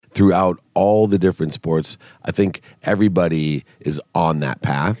throughout all the different sports. I think everybody is on that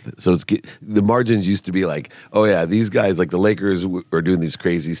path. So the margins used to be like, oh yeah, these guys, like the Lakers are doing these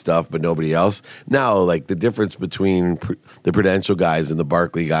crazy stuff, but nobody else. Now, like the difference between the Prudential guys and the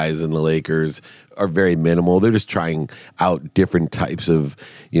Barkley guys and the Lakers are very minimal. They're just trying out different types of,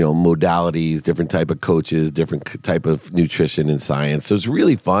 modalities, different type of coaches, different type of nutrition and science. So it's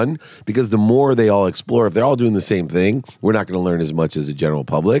really fun because the more they all explore, if they're all doing the same thing, we're not going to learn as much as the general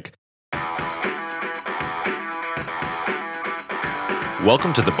public.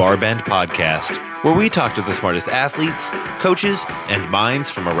 Welcome to the Barbend Podcast, where we talk to the smartest athletes, coaches, and minds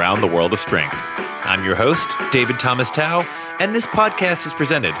from around the world of strength. I'm your host, David Thomas Tao, and this podcast is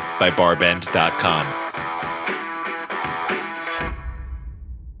presented by Barbend.com.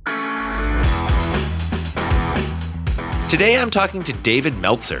 Today I'm talking to David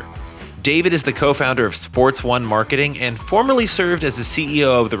Meltzer. David is the co-founder of Sports One Marketing and formerly served as the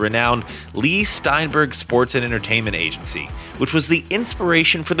CEO of the renowned Lee Steinberg Sports and Entertainment Agency, which was the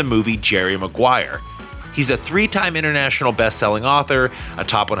inspiration for the movie Jerry Maguire. He's a 3-time international best-selling author, a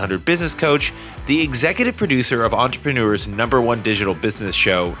top 100 business coach, the executive producer of Entrepreneur's #1 digital business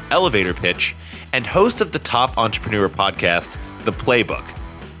show, Elevator Pitch, and host of the top entrepreneur podcast, The Playbook.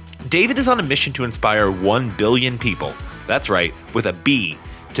 David is on a mission to inspire 1 billion people, that's right, with a B,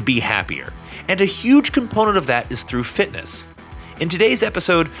 to be happier. And a huge component of that is through fitness. In today's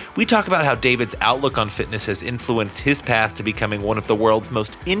episode, we talk about how David's outlook on fitness has influenced his path to becoming one of the world's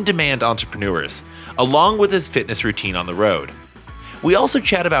most in-demand entrepreneurs, along with his fitness routine on the road. We also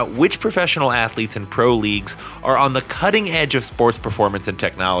chat about which professional athletes and pro leagues are on the cutting edge of sports performance and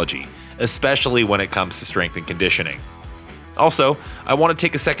technology, especially when it comes to strength and conditioning. Also, I want to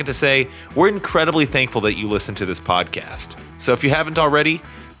take a second to say we're incredibly thankful that you listen to this podcast. So if you haven't already,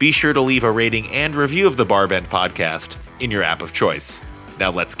 be sure to leave a rating and review of the Barbend Podcast in your app of choice.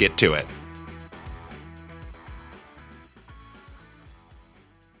 Now let's get to it.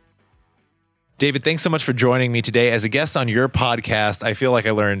 David, thanks so much for joining me today as a guest on your podcast. I feel like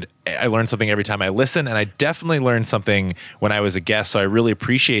I learned something every time I listen, and I definitely learned something when I was a guest, so I really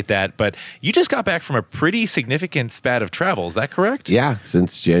appreciate that. But you just got back from a pretty significant spat of travel. Is that correct? Yeah,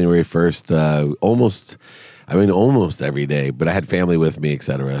 since January 1st, almost every day, but I had family with me,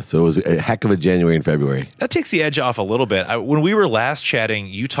 etc. So it was a heck of a January and February. That takes the edge off a little bit. When we were last chatting,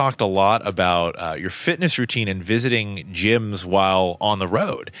 you talked a lot about your fitness routine and visiting gyms while on the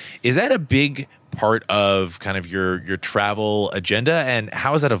road. Is that a big part of kind of your travel agenda, and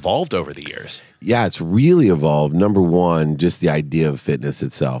how has that evolved over the years? Yeah, it's really evolved. Number one, just the idea of fitness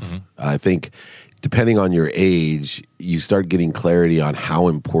itself. Mm-hmm. I think depending on your age, you start getting clarity on how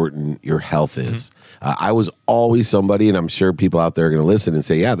important your health is. Mm-hmm. I was always somebody, and I'm sure people out there are going to listen and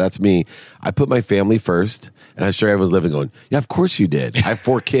say, yeah, that's me. I put my family first, and I'm sure everyone's living going, yeah, of course you did. I have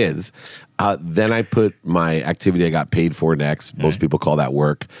 4 kids. Then I put my activity I got paid for next. Most people call that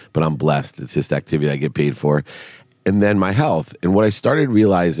work, but I'm blessed. It's just activity I get paid for. And then my health. And what I started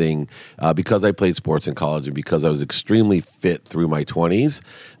realizing, because I played sports in college and because I was extremely fit through my 20s,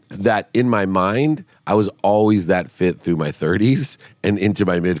 that in my mind, I was always that fit through my 30s and into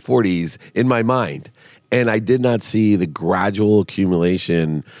my mid-40s in my mind. And I did not see the gradual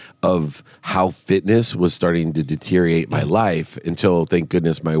accumulation of how fitness was starting to deteriorate my life until, thank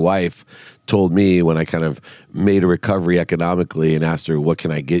goodness, my wife told me when I kind of made a recovery economically and asked her, what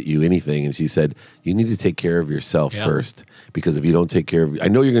can I get you, anything? And she said, you need to take care of yourself first, because if you don't take care of, I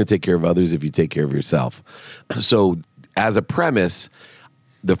know you're going to take care of others if you take care of yourself. So as a premise,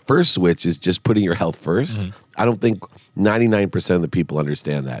 the first switch is just putting your health first. Mm-hmm. I don't think 99% of the people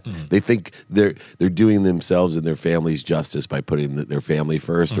understand that. Mm-hmm. They think they're doing themselves and their families justice by putting their family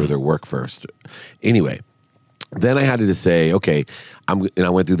first or their work first. Anyway, then I had to say, okay, and I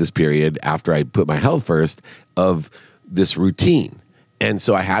went through this period after I put my health first of this routine. And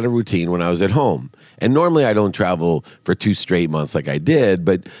so I had a routine when I was at home. And normally I don't travel for 2 straight months like I did,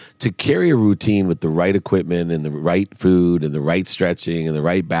 but to carry a routine with the right equipment and the right food and the right stretching and the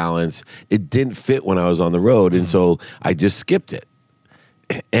right balance, it didn't fit when I was on the road. And so I just skipped it.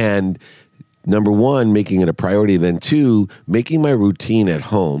 And number one, making it a priority. Then 2, making my routine at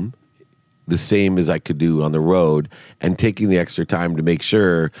home the same as I could do on the road, and taking the extra time to make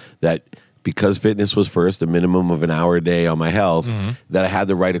sure that, because fitness was first, a minimum of an hour a day on my health, that I had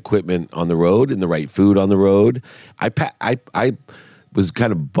the right equipment on the road and the right food on the road. I was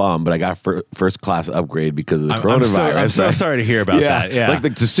kind of bummed, but I got a first class upgrade because of the coronavirus. I'm so sorry to hear about that. Yeah,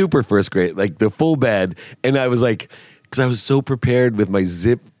 like the super first grade, like the full bed. And I was like, because I was so prepared with my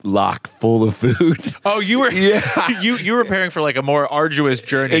Ziploc full of food. Oh, you were you were preparing for like a more arduous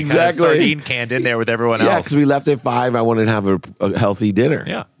journey. Exactly. Kind of sardine canned in there with everyone Yeah, else. because we left at 5. I wanted to have a healthy dinner.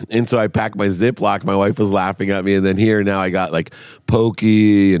 Yeah. And so I packed my Ziploc. My wife was laughing at me. And then now I got like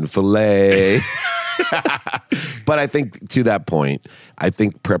pokey and filet. But I think to that point, I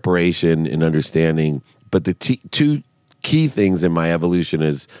think preparation and understanding. But the two key things in my evolution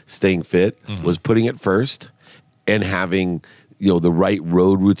is staying fit, was putting it first, and having the right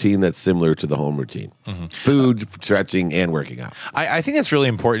road routine that's similar to the home routine. Food, stretching, and working out. I think that's really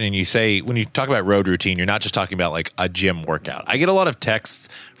important. And you say, when you talk about road routine, you're not just talking about like a gym workout. I get a lot of texts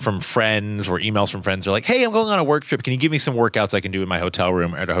from friends or emails from friends. They're like, hey, I'm going on a work trip. Can you give me some workouts I can do in my hotel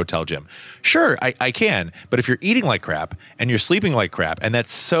room or at a hotel gym? Sure, I can. But if you're eating like crap and you're sleeping like crap, and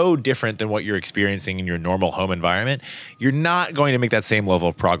that's so different than what you're experiencing in your normal home environment, you're not going to make that same level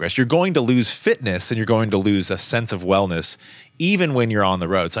of progress. You're going to lose fitness and you're going to lose a sense of wellness even when you're on the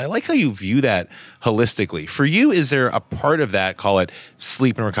road. So I like how you view that holistically. For you, is there a part of that, call it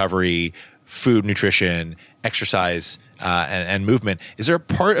sleep and recovery, food, nutrition, exercise, and movement? Is there a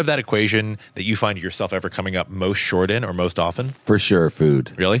part of that equation that you find yourself ever coming up most short in or most often? For sure,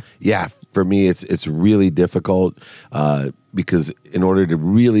 food. Really? Yeah. For me, it's really difficult because in order to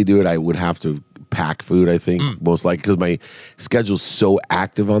really do it, I would have to pack food, I think, most likely, because my schedule's so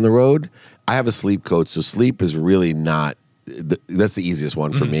active on the road. I have a sleep coach, so sleep is really not that's the easiest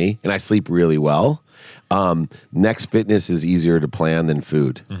one for me, and I sleep really well. Next, fitness is easier to plan than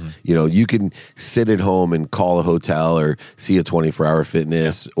food. You can sit at home and call a hotel or see a 24-hour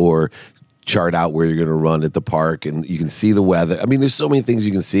fitness or chart out where you're going to run at the park, and you can see the weather. I mean, there's so many things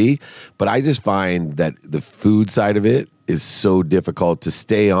you can see, but I just find that the food side of it is so difficult to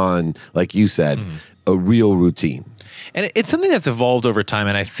stay on, like you said, a real routine. And it's something that's evolved over time.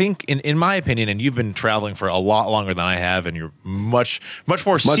 And I think, in my opinion, and you've been traveling for a lot longer than I have, and you're much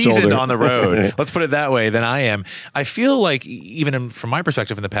more seasoned older on the road, let's put it that way, than I am. I feel like, even from my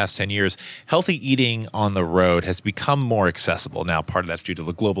perspective in the past 10 years, healthy eating on the road has become more accessible. Now, part of that's due to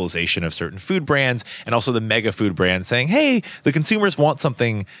the globalization of certain food brands and also the mega food brands saying, hey, the consumers want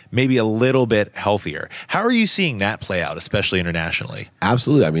something maybe a little bit healthier. How are you seeing that play out, especially internationally?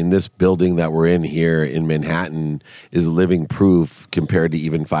 Absolutely. I mean, this building that we're in here in Manhattan is living proof compared to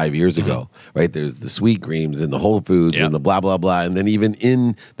even 5 years ago, right? There's the Sweetgreens and the Whole Foods and the blah, blah, blah. And then even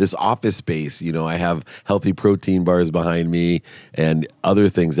in this office space, I have healthy protein bars behind me and other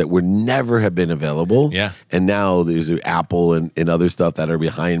things that would never have been available. Yeah. And now there's Apple and other stuff that are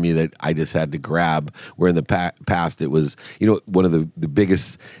behind me that I just had to grab, where in the past it was, one of the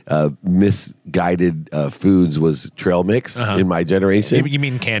biggest misguided foods was trail mix in my generation. You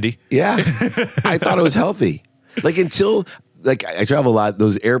mean candy? Yeah. I thought it was healthy. Until I travel a lot,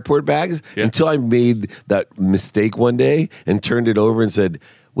 those airport bags, until I made that mistake one day and turned it over and said,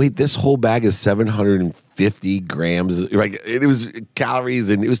 wait, this whole bag is 750 grams. It was calories,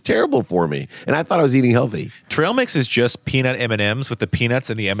 and it was terrible for me. And I thought I was eating healthy. Trail mix is just peanut M&Ms with the peanuts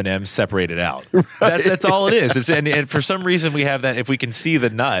and the M&Ms separated out. Right. That's all it is. And for some reason we have that. If we can see the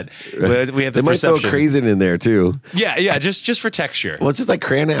nut, we have the perception. They might throw craisin in there too. Yeah, just for texture. Well, it's just like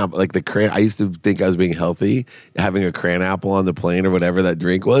cran apple. I used to think I was being healthy, having a cran apple on the plane or whatever that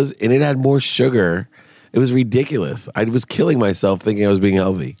drink was, and it had more sugar. It was ridiculous. I was killing myself thinking I was being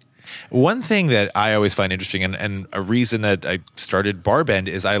healthy. One thing that I always find interesting, and a reason that I started Barbend,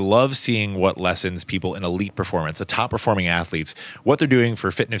 is I love seeing what lessons people in elite performance, the top performing athletes, what they're doing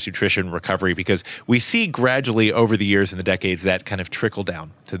for fitness, nutrition, recovery, because we see gradually over the years and the decades that kind of trickle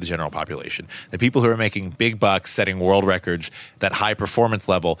down to the general population. The people who are making big bucks, setting world records, that high performance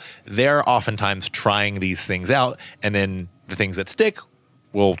level, they're oftentimes trying these things out, and then the things that stick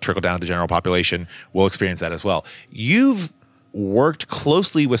will trickle down to the general population. We'll experience that as well. You've worked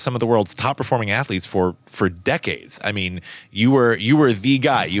closely with some of the world's top performing athletes for decades. I mean, you were the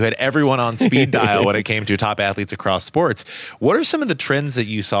guy. You had everyone on speed dial when it came to top athletes across sports. What are some of the trends that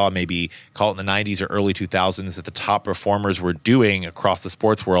you saw, maybe call it in the 90s or early 2000s, that the top performers were doing across the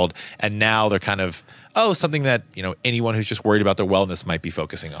sports world, and now they're kind of, something that, anyone who's just worried about their wellness might be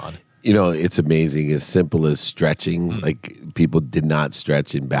focusing on? It's amazing. As simple as stretching, people did not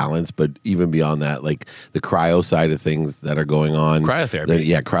stretch in balance, but even beyond that, the cryo side of things that are going on.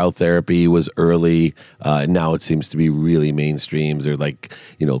 Cryotherapy. Cryotherapy was early. Now it seems to be really mainstream. There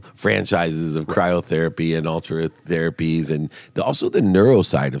are franchises of cryotherapy and ultra therapies, and also the neuro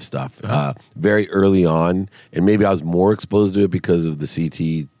side of stuff. Very early on, and maybe I was more exposed to it because of the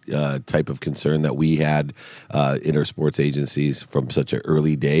CT type of concern that we had in our sports agencies from such an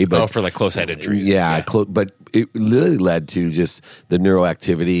early day. But for close head injuries. Yeah. But it really led to just the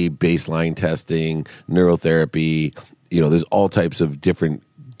neuroactivity, baseline testing, neurotherapy, there's all types of different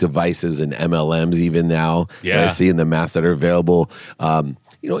devices and MLMs even now that I see in the mass that are available.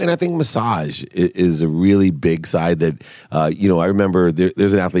 And I think massage is a really big side that, I remember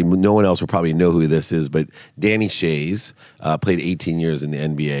there's an athlete, no one else will probably know who this is, but Danny Shays played 18 years in the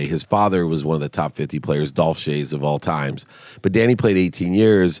NBA. His father was one of the top 50 players, Dolph Shays of all times. But Danny played 18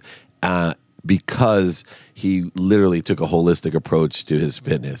 years because he literally took a holistic approach to his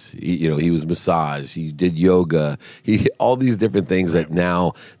fitness. He was massage, he did yoga, all these different things that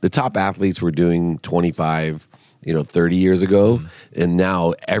now the top athletes were doing 25 30 years ago, and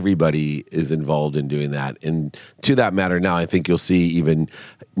now everybody is involved in doing that. And to that matter, now I think you'll see even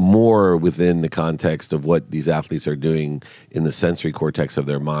more within the context of what these athletes are doing in the sensory cortex of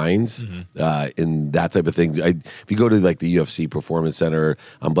their minds, in that type of thing. If you go to like the UFC Performance Center,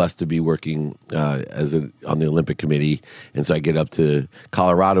 I'm blessed to be working on the Olympic Committee, and so I get up to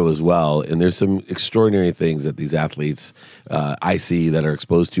Colorado as well. And there's some extraordinary things that these athletes I see that are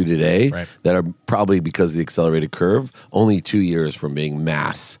exposed to today that are probably because of the accelerated curve, only 2 years from being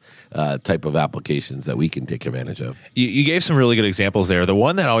mass type of applications that we can take advantage of. You gave some really good examples there. The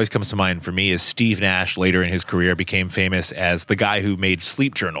one that always comes to mind for me is Steve Nash later in his career became famous as the guy who made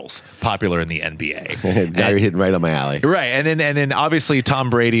sleep journals popular in the NBA. Now you're hitting right on my alley. Right. And then obviously Tom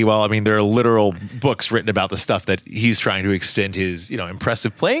Brady, well, I mean, there are literal books written about the stuff that he's trying to extend his,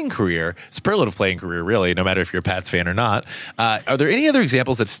 impressive playing career, superlative playing career, really, no matter if you're a Pats fan or not. Are there any other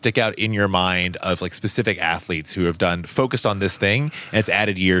examples that stick out in your mind of like specific athletes who have focused on this thing and it's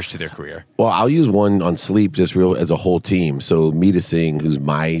added years to their career? Well, I'll use one on sleep just real as a whole team. So Mita Singh, who's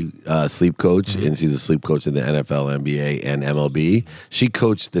my sleep coach, and she's a sleep coach in the NFL, NBA, and MLB. She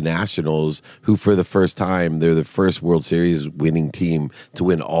coached the Nationals, who for the first time, they're the first World Series winning team to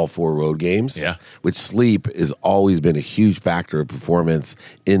win all 4 road games. Yeah. Which sleep has always been a huge factor of performance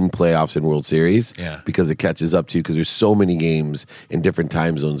in playoffs and World Series. Yeah. Because it catches up to you because there's so many games in different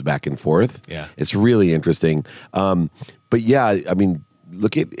time zones back and forth. Yeah. It's really interesting. But yeah, I mean,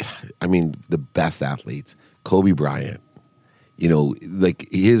 look at, the best athletes. Kobe Bryant, like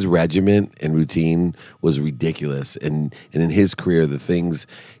his regiment and routine was ridiculous. And in his career, the things,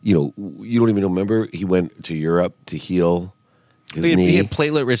 you don't even remember, he went to Europe to heal his knee. He had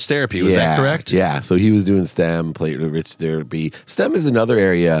platelet-rich therapy, was that correct? Yeah, so he was doing STEM, platelet-rich therapy. STEM is another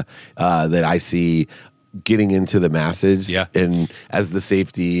area that I see getting into the masses. Yeah. And as the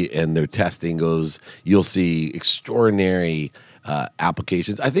safety and their testing goes, you'll see extraordinary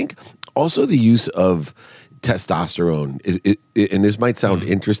applications. I think also the use of testosterone, and this might sound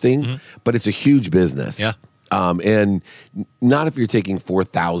interesting, but it's a huge business. Yeah. And not if you're taking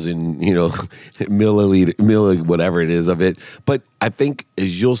 4,000, milliliter, whatever it is of it. But I think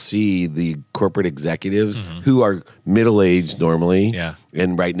as you'll see the corporate executives who are middle-aged normally,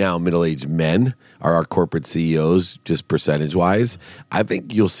 and right now middle-aged men are our corporate CEOs, just percentage-wise. I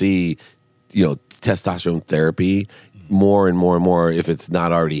think you'll see, testosterone therapy more and more and more if it's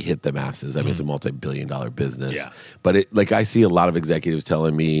not already hit the masses. I mean, it's a multi-billion-dollar business. Yeah. But I see a lot of executives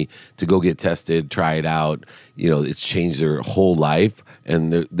telling me to go get tested, try it out. It's changed their whole life.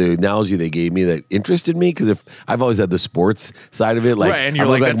 And the analogy they gave me that interested me, because if I've always had the sports side of it, like, right, and you're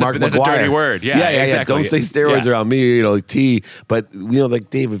like that's a dirty word. Yeah, exactly. Don't say steroids around me, like T. But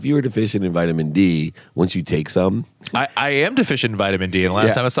like Dave, if you were deficient in vitamin D, once you take some, I am deficient in vitamin D, and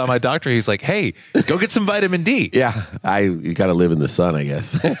last time I saw my doctor, he's like, "Hey, go get some vitamin D." Yeah, you got to live in the sun, I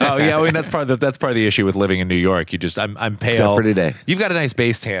guess. Oh yeah, I mean that's part of the issue with living in New York. I'm pale. Except for today. You've got a nice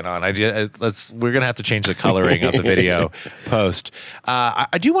base tan on. We're gonna have to change the coloring of the video post.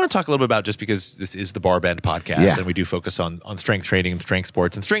 I do want to talk a little bit about, just because this is the Barbend podcast, and we do focus on strength training and strength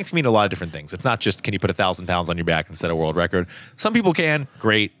sports, and strength can mean a lot of different things. It's not just can you put 1,000 pounds on your back and set a world record. Some people can.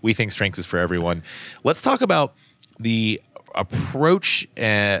 Great. We think strength is for everyone. Let's talk about the approach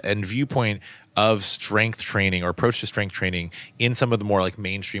and viewpoint of strength training, or approach to strength training in some of the more like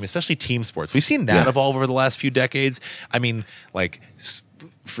mainstream, especially team sports. We've seen that evolve over the last few decades. I mean, like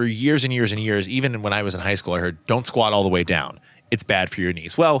for years and years and years, even when I was in high school, I heard don't squat all the way down. It's bad for your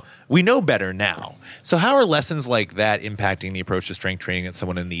knees. Well, we know better now. So how are lessons like that impacting the approach to strength training that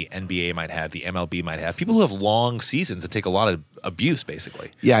someone in the NBA might have, the MLB might have, people who have long seasons and take a lot of abuse,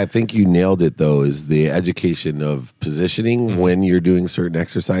 basically? Yeah, I think you nailed it, though, is the education of positioning when you're doing certain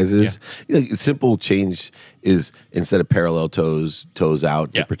exercises. Simple change is instead of parallel toes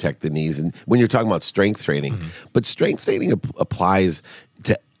out to protect the knees. And when you're talking about strength training, but strength training applies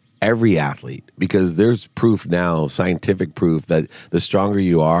to every athlete, because there's proof now, scientific proof, that the stronger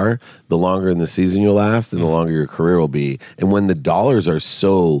you are, the longer in the season you'll last and the longer your career will be. And when the dollars are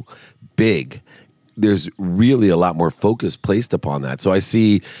so big, there's really a lot more focus placed upon that. So I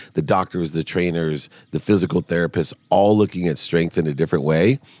see the doctors, the trainers, the physical therapists all looking at strength in a different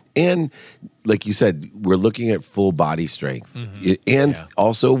way. And like you said, we're looking at full body strength. And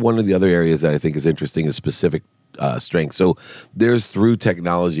also one of the other areas that I think is interesting is specific strength. So there's, through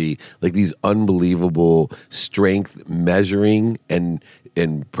technology, like these unbelievable strength measuring and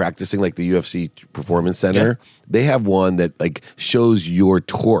practicing, like the UFC Performance Center. They have one that like shows your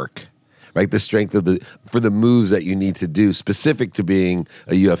torque, right? The strength of for the moves that you need to do, specific to being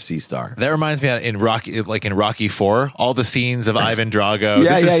a UFC star. That reminds me of in Rocky IV, all the scenes of Ivan Drago.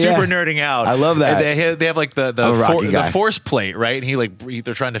 This is super nerding out. I love that. And they have like the force plate, right? And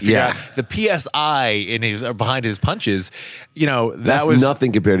they're trying to figure out the PSI behind his punches. You know, that was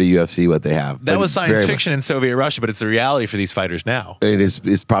nothing compared to UFC what they have. That was science fiction in Soviet Russia, but it's the reality for these fighters now.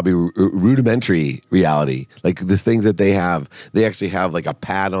 It's probably rudimentary reality. Like the things that they have, they actually have like a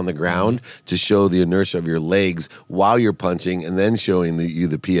pad on the ground to show the inertia of your legs while you're punching, and then showing you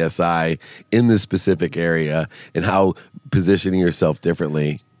the PSI in the specific area and how positioning yourself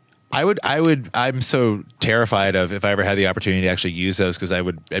differently. I'm so terrified of if I ever had the opportunity to actually use those, because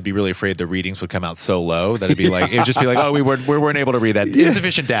I'd be really afraid the readings would come out so low that it would just be like, oh, we weren't able to read that.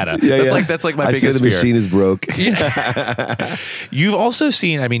 Insufficient data. That's like my biggest fear. The machine is broke. You've also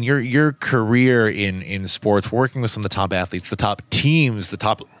seen, I mean, your career in sports, working with some of the top athletes, the top teams, the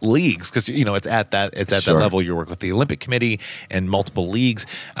top leagues, because it's at that level. You work with the Olympic Committee and multiple leagues.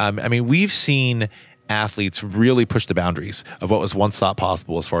 I mean, we've seen athletes really push the boundaries of what was once thought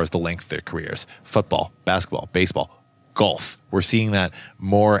possible as far as the length of their careers. Football, basketball, baseball, golf. We're seeing that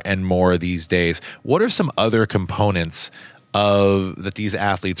more and more these days. What are some other components that these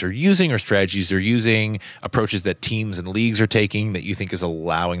athletes are using, or strategies they're using, approaches that teams and leagues are taking, that you think is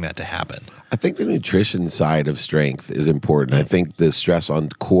allowing that to happen? I think the nutrition side of strength is important. I think the stress on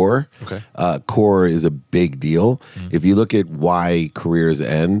core, core is a big deal. If you look at why careers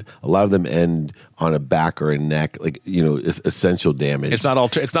end, a lot of them end on a back or a neck, like, it's essential damage. It's not all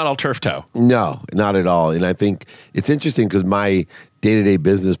turf toe. No, not at all. And I think it's interesting because my day-to-day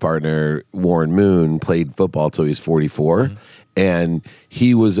business partner, Warren Moon, played football till he was 44. And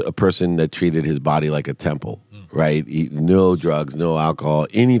he was a person that treated his body like a temple, right? No drugs, no alcohol,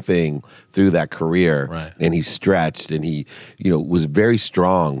 anything through that career. Right. And he stretched, and he, was very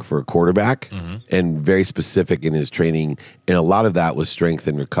strong for a quarterback and very specific in his training. And a lot of that was strength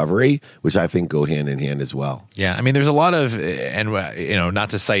and recovery, which I think go hand in hand as well. Yeah. I mean, there's a lot of, and not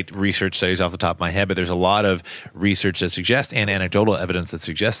to cite research studies off the top of my head, but there's a lot of research that suggests, and anecdotal evidence that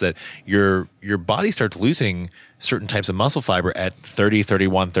suggests, that your body starts losing certain types of muscle fiber at 30,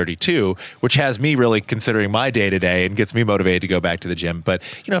 31, 32, which has me really considering my day-to-day and gets me motivated to go back to the gym. But,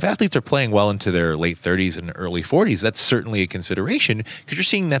 if athletes are playing well into their late 30s and early 40s, that's certainly a consideration, because you're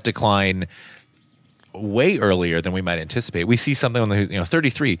seeing that decline way earlier than we might anticipate. We see something on the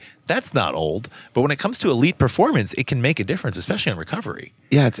 33. That's not old, but when it comes to elite performance, it can make a difference, especially on recovery.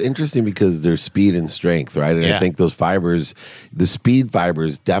 Yeah, it's interesting because there's speed and strength, right? And I think those fibers, the speed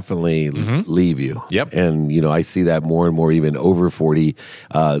fibers, definitely leave you. Yep. And I see that more and more, even over 40.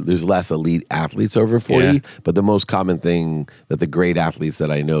 There's less elite athletes over 40, but the most common thing that the great athletes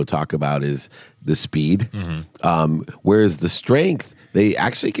that I know talk about is the speed, whereas the strength, they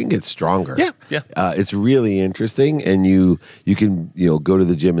actually can get stronger. Yeah. It's really interesting, and you can go to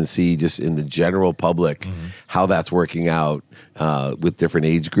the gym and see just in the general public how that's working out with different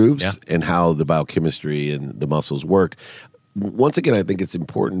age groups and how the biochemistry and the muscles work. Once again, I think it's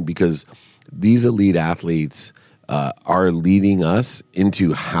important because these elite athletes are leading us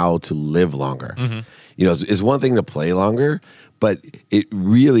into how to live longer. It's one thing to play longer, but it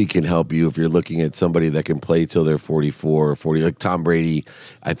really can help you if you're looking at somebody that can play till they're 44 or 40, like Tom Brady.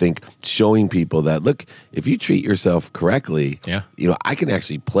 I think showing people that, look, if you treat yourself correctly, I can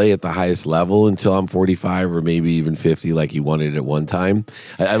actually play at the highest level until I'm 45 or maybe even 50, like he wanted at one time.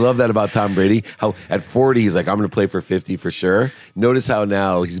 I love that about Tom Brady. How at 40 he's like, I'm going to play for 50 for sure. Notice how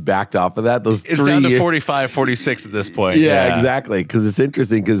now he's backed off of that. It's down to 45, 46 at this point. Yeah. Exactly. Because it's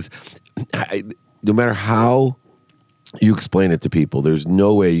interesting because no matter how you explain it to people, there's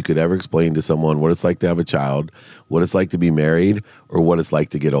no way you could ever explain to someone what it's like to have a child, what it's like to be married, or what it's like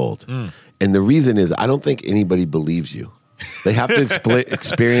to get old. And the reason is, I don't think anybody believes you. They have to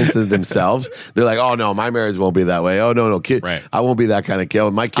experience it themselves. They're like, oh no, my marriage won't be that way. Oh no, kid, I won't be that kind of kid.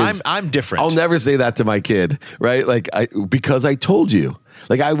 My kids, I'm different. I'll never say that to my kid, right? Like, because I told you.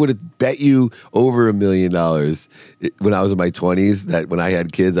 Like, I would have bet you over $1 million when I was in my 20s that when I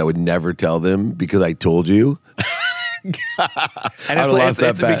had kids, I would never tell them because I told you. And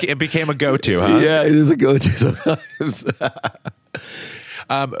it became a go-to, huh? Yeah, it is a go-to sometimes.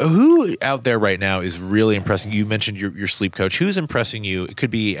 Who out there right now is really impressing you? You mentioned your sleep coach. Who's impressing you? It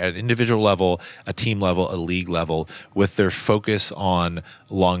could be at an individual level, a team level, a league level, with their focus on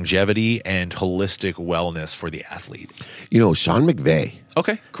longevity and holistic wellness for the athlete. Sean McVay.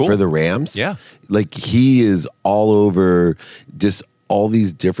 Okay, cool. For the Rams. Yeah. Like, he is all over just all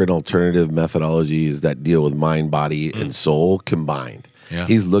these different alternative methodologies that deal with mind, body, and soul combined. Yeah.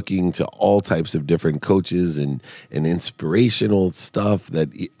 He's looking to all types of different coaches and inspirational stuff that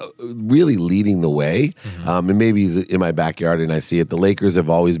really leading the way. And maybe he's in my backyard and I see it. The Lakers have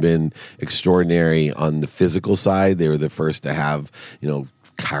always been extraordinary on the physical side. They were the first to have,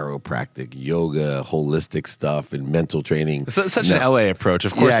 chiropractic, yoga, holistic stuff, and mental training. It's such an LA approach.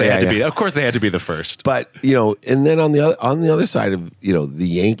 Of course, they had to be. Of course, they had to be the first. But and then on the other side of the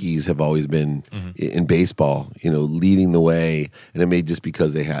Yankees have always been in baseball, leading the way, and it may just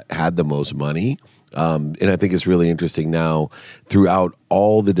because they had the most money. And I think it's really interesting now throughout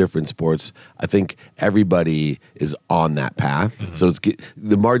all the different sports. I think everybody is on that path. So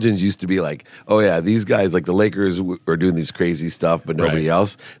the margins used to be like, oh yeah, these guys like the Lakers are doing these crazy stuff, but nobody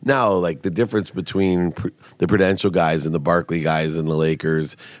else. Now, like the difference between the Prudential guys and the Barkley guys and the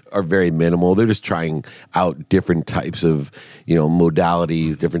Lakers are very minimal. They're just trying out different types of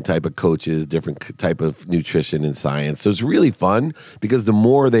modalities, different type of coaches, different type of nutrition and science. So it's really fun because the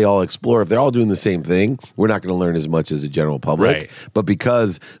more they all explore, if they're all doing the same thing, we're not going to learn as much as the general public. Right. But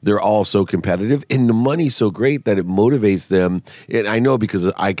because they're all so competitive and the money's so great that it motivates them. And I know because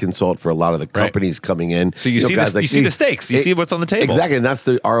I consult for a lot of the companies coming in. So you see the stakes. You see what's on the table. Exactly. And that's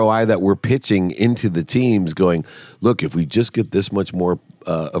the ROI that we're pitching into the teams going, look, if we just get this much more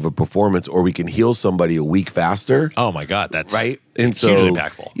of a performance or we can heal somebody a week faster. Oh my God, that's right. And hugely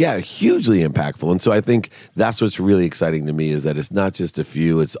impactful. Yeah, hugely impactful. And so I think that's what's really exciting to me is that it's not just a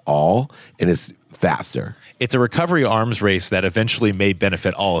few, it's all, and it's faster. It's a recovery arms race that eventually may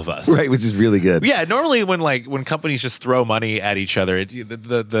benefit all of us. Right, which is really good. Yeah, normally when companies just throw money at each other,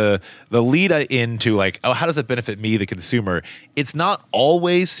 the lead into like, oh, how does it benefit me, the consumer? It's not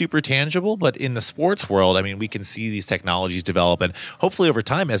always super tangible, but in the sports world, I mean, we can see these technologies develop, and hopefully over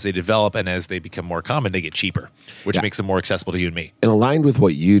time, as they develop and as they become more common, they get cheaper, which makes them more accessible to you and me. And aligned with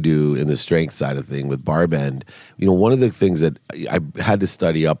what you do in the strength side of thing with Barbend, one of the things that I had to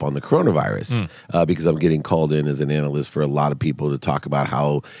study up on the coronavirus because I'm getting called in as an analyst for a lot of people to talk about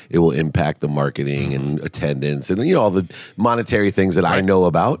how it will impact the marketing and attendance and all the monetary things that I know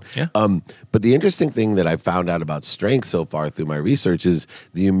about. Yeah. But the interesting thing that I found out about strength so far through my research is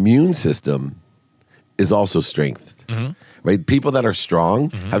the immune system is also strengthened. Right? People that are strong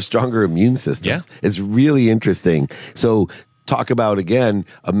have stronger immune systems. Yeah. It's really interesting. So talk about, again,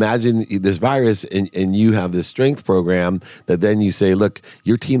 imagine this virus and you have this strength program that then you say, look,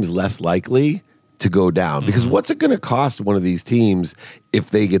 your team's less likely to go down. Because what's it going to cost one of these teams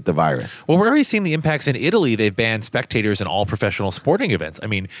if they get the virus? Well, we're already seeing the impacts in Italy. They've banned spectators in all professional sporting events. I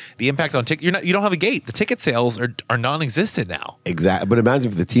mean, the impact on you don't have a gate. The ticket sales are non-existent now. Exactly. But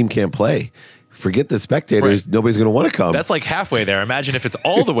imagine if the team can't play. Forget the spectators. Right. Nobody's going to want to come. That's like halfway there. Imagine if it's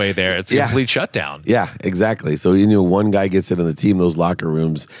all the way there. It's a complete shutdown. Yeah, exactly. So, one guy gets it in the team, those locker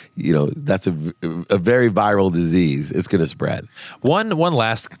rooms, that's a very viral disease. It's going to spread. One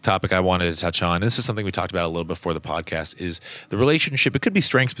last topic I wanted to touch on, this is something we talked about a little before the podcast, is the relationship. It could be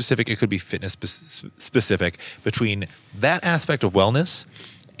strength specific. It could be fitness specific between that aspect of wellness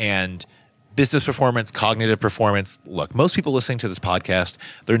and business performance, cognitive performance. Look, most people listening to this podcast,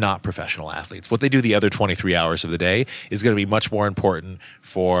 they're not professional athletes. What they do the other 23 hours of the day is going to be much more important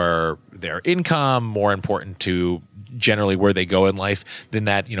for their income, more important to generally where they go in life than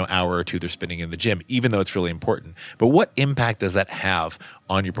that hour or two they're spending in the gym, even though it's really important. But what impact does that have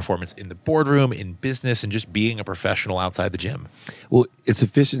on your performance in the boardroom, in business, and just being a professional outside the gym? Well, it's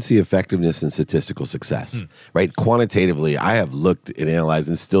efficiency, effectiveness, and statistical success, right? Quantitatively, I have looked and analyzed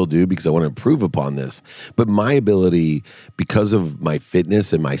and still do because I want to improve upon this. But my ability, because of my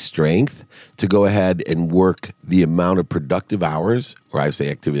fitness and my strength, to go ahead and work the amount of productive hours, or I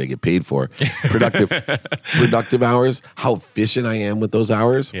say activity I get paid for, productive hours, how efficient I am with those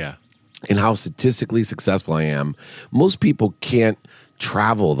hours, and how statistically successful I am. Most people can't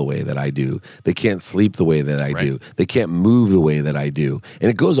travel the way that I do. They can't sleep the way that I do. They can't move the way that I do. And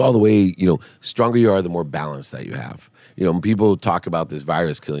it goes all the way, stronger you are, the more balance that you have. When people talk about this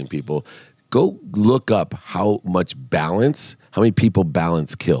virus killing people, go look up how many people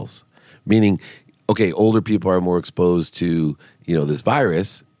balance kills. Meaning, okay, older people are more exposed to, this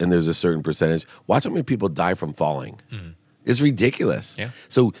virus, and there's a certain percentage. Watch how many people die from falling. It's ridiculous. Yeah.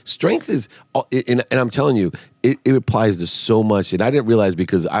 So strength is, and I'm telling you, it applies to so much. And I didn't realize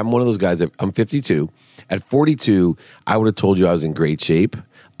because I'm one of those guys that I'm 52, At 42, I would have told you I was in great shape.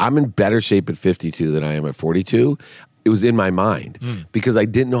 I'm in better shape at 52 than I am at 42. It was in my mind because I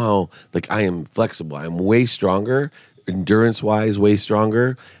didn't know how, like, I am flexible. I'm way stronger, endurance-wise, way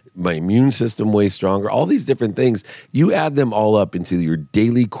stronger. My immune system way stronger. All these different things. You add them all up into your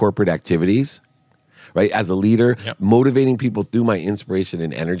daily corporate activities, right? As a leader, motivating people through my inspiration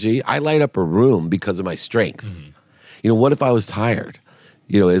and energy. I light up a room because of my strength. You know, what if I was tired?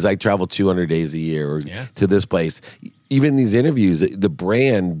 You know, as I travel 200 days a year or to this place, even these interviews, the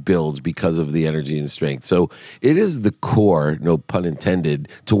brand builds because of the energy and strength. So it is the core, no pun intended,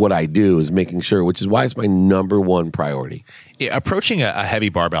 to what I do is making sure, which is why it's my number one priority. Yeah, approaching a heavy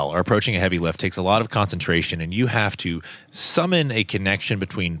barbell or approaching a heavy lift takes a lot of concentration, and you have to summon a connection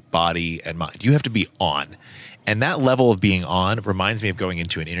between body and mind. You have to be on. And that level of being on reminds me of going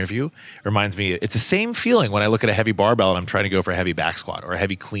into an interview. Reminds me, it's the same feeling when I look at a heavy barbell and I'm trying to go for a heavy back squat or a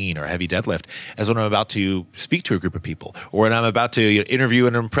heavy clean or a heavy deadlift as when I'm about to speak to a group of people or when I'm about to interview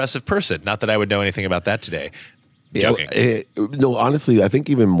an impressive person. Not that I would know anything about that today. Joking. No, honestly, I think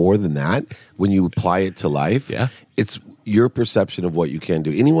even more than that, when you apply it to life, it's your perception of what you can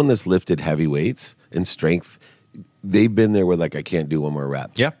do. Anyone that's lifted heavy weights and strength, they've been there where, like, I can't do one more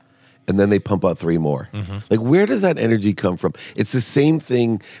rep. Yeah. And then they pump out 3 more. Like, where does that energy come from? It's the same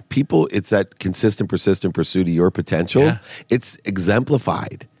thing. People, it's that consistent, persistent pursuit of your potential. Yeah. It's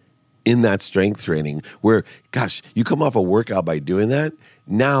exemplified in that strength training where, gosh, you come off a workout by doing that.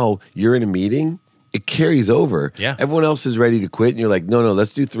 Now you're in a meeting. It carries over. Yeah. Everyone else is ready to quit. And you're like, no,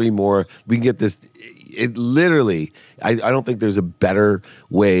 let's do 3 more. We can get this. It literally, I don't think there's a better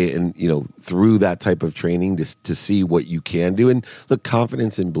way and, through that type of training to see what you can do. And the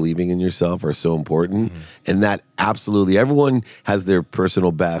confidence and believing in yourself are so important. And that absolutely, everyone has their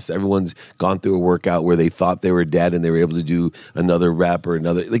personal best. Everyone's gone through a workout where they thought they were dead and they were able to do another rep or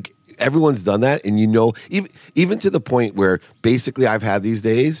another, like, everyone's done that. And even to the point where basically I've had these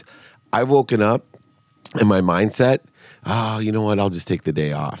days, I've woken up and my mindset, you know what, I'll just take the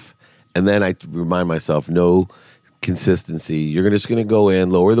day off. And then I remind myself, no consistency. You're just going to go in,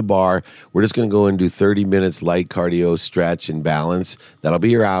 lower the bar. We're just going to go and do 30 minutes light cardio, stretch, and balance. That'll be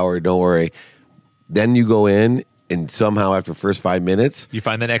your hour. Don't worry. Then you go in, and somehow after the first 5 minutes, you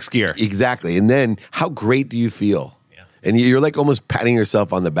find the next gear. Exactly. And then how great do you feel? Yeah. And you're like almost patting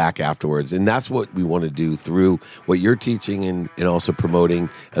yourself on the back afterwards. And that's what we want to do through what you're teaching and also promoting,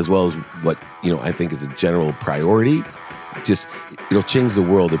 as well as what I think is a general priority. Just, it'll change the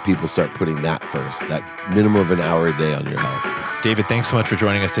world if people start putting that first, that minimum of an hour a day on your health. David, thanks so much for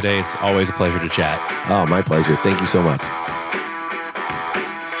joining us today. It's always a pleasure to chat. Oh, my pleasure. Thank you so much.